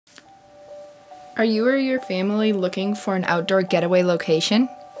Are you or your family looking for an outdoor getaway location?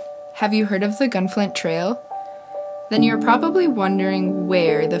 Have you heard of the Gunflint Trail? Then you're probably wondering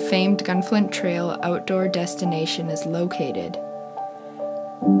where the famed Gunflint Trail outdoor destination is located.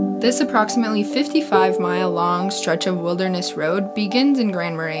 This approximately 55-mile-long stretch of wilderness road begins in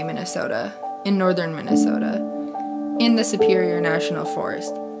Grand Marais, Minnesota, in northern Minnesota, in the Superior National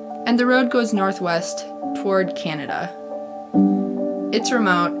Forest, and the road goes northwest toward Canada. It's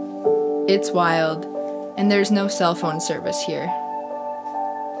remote, it's wild, and there's no cell phone service here.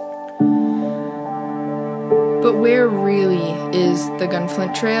 But where really is the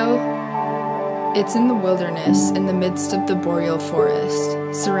Gunflint Trail? It's in the wilderness in the midst of the boreal forest,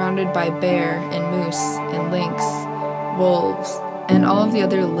 surrounded by bear and moose and lynx, wolves, and all of the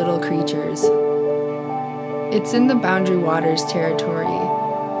other little creatures. It's in the Boundary Waters territory,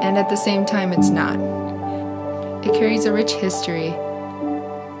 and at the same time it's not. It carries a rich history,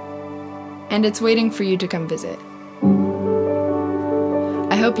 and it's waiting for you to come visit.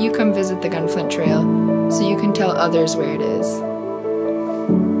 I hope you come visit the Gunflint Trail so you can tell others where it is.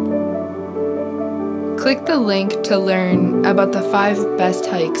 Click the link to learn about the 5 best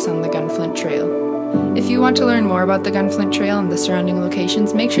hikes on the Gunflint Trail. If you want to learn more about the Gunflint Trail and the surrounding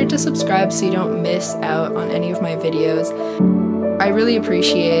locations, make sure to subscribe so you don't miss out on any of my videos. I really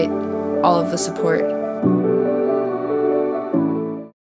appreciate all of the support.